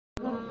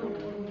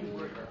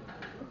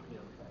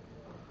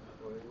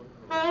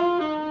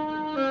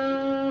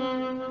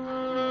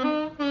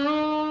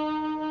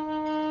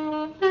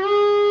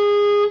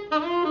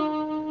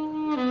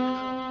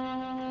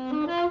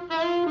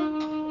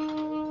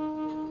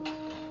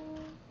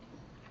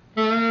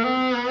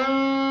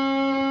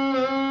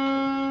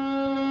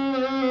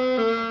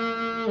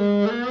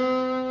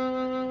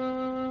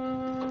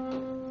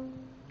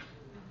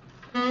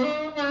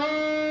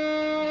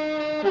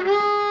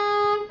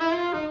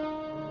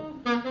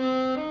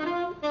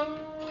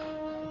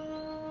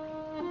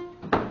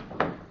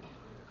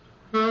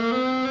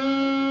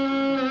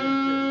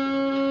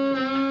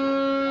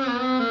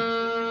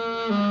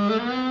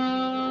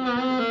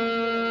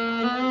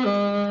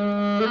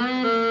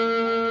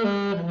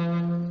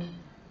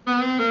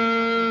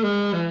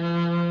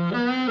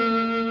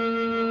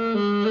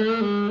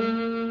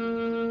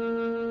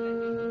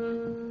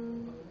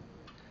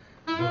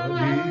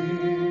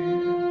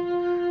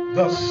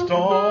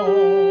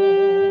storms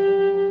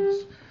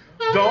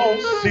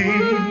don't cease,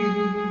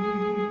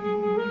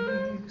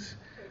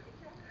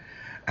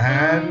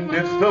 and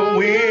if the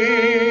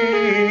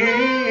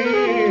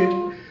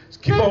winds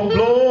keep on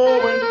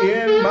blowing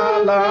in my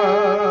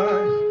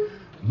life,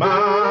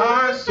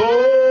 my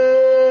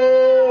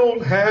soul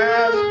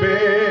has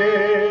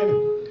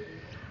been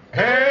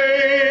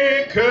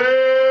anchored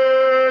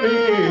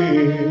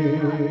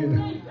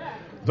in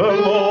the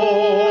Lord.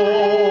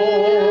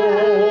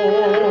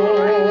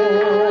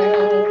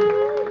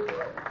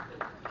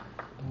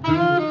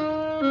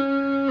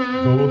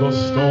 Though the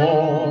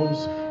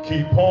storms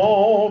keep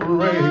on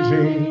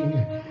raging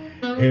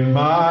in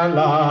my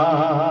life,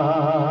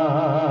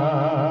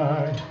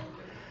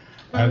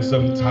 and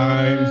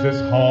sometimes it's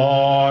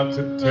hard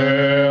to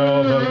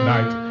tell the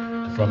night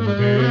from the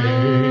day,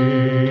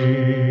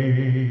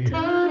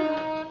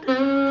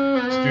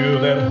 still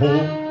that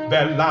hope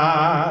that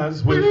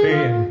lies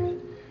within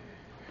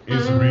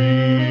is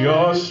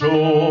reassured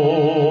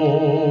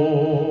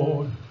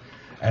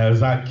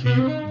as I keep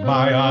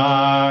my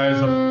eyes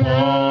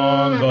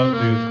upon the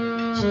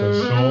distant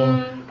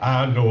shore.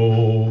 I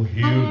know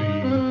He'll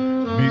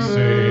lead me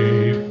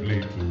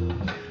safely to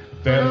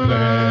that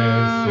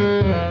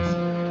blessed place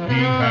He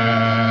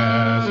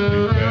has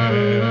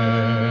prepared.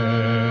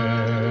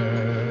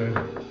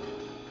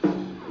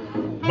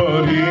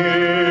 But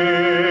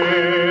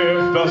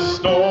if the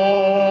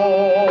storms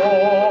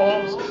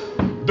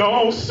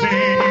don't cease,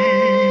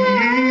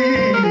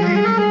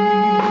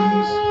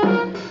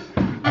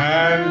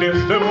 and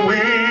if the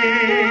winds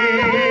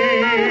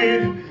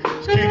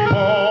keep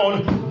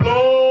on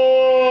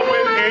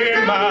blowing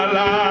in my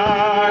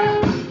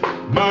life,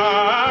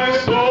 my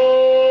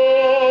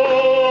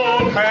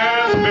soul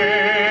has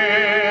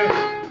been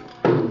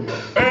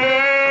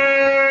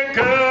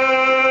anchored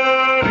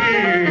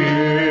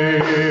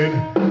in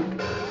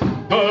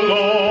the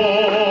Lord.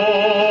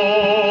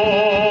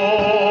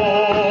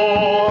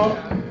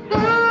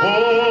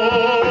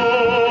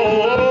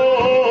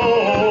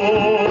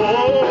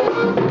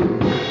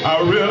 I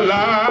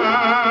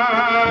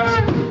realize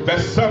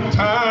that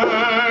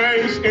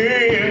sometimes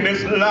in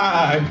this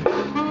life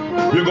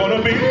you're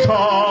gonna be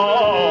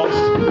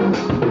tossed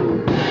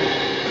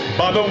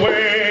by the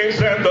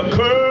waves and the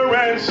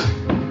currents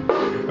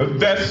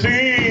that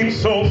seem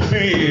so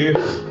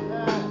fierce.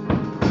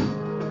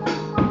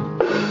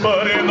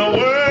 But in the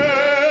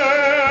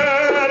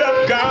Word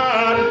of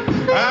God,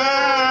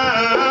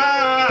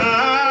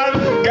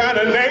 I've got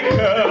an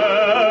anchor.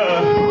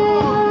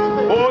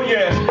 Oh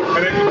yes,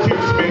 and it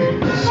keeps me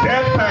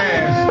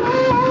steadfast,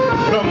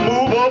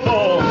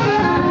 unmovable,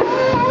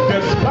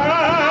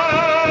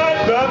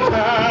 despite the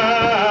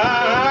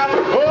time.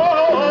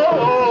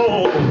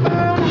 Oh,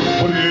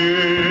 but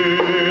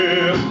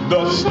if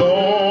the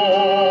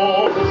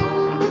storms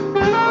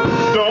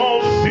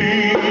don't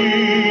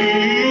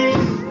cease,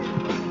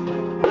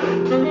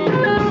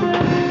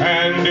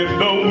 and if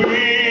the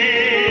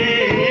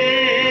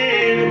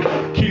wind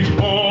keeps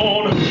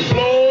on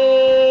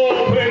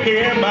blowing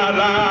in my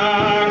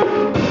life,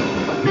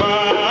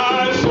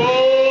 my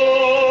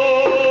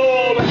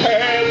soul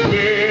has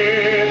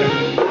been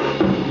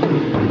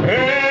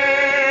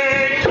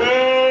anchored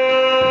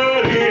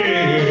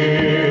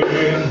in.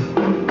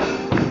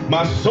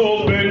 My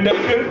soul's been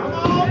naked.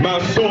 My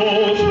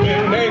soul's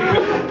been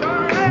naked.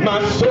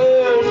 My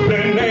soul's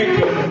been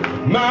naked.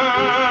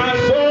 My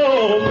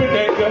soul's been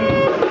naked.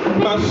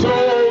 My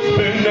soul's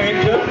been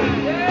naked.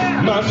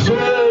 My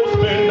soul's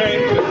been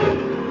naked.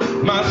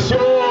 My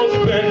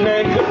soul's been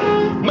naked.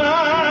 My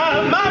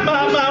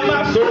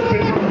soul's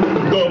been.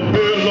 The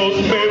billows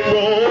may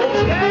roll,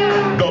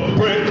 the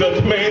breakers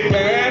may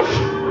dash.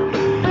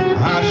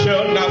 I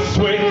shall not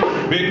sway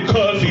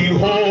because He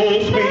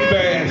holds me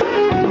fast.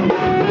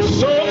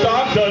 So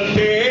dark the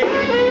day,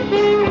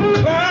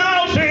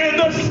 clouds in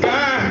the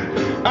sky,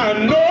 I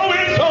know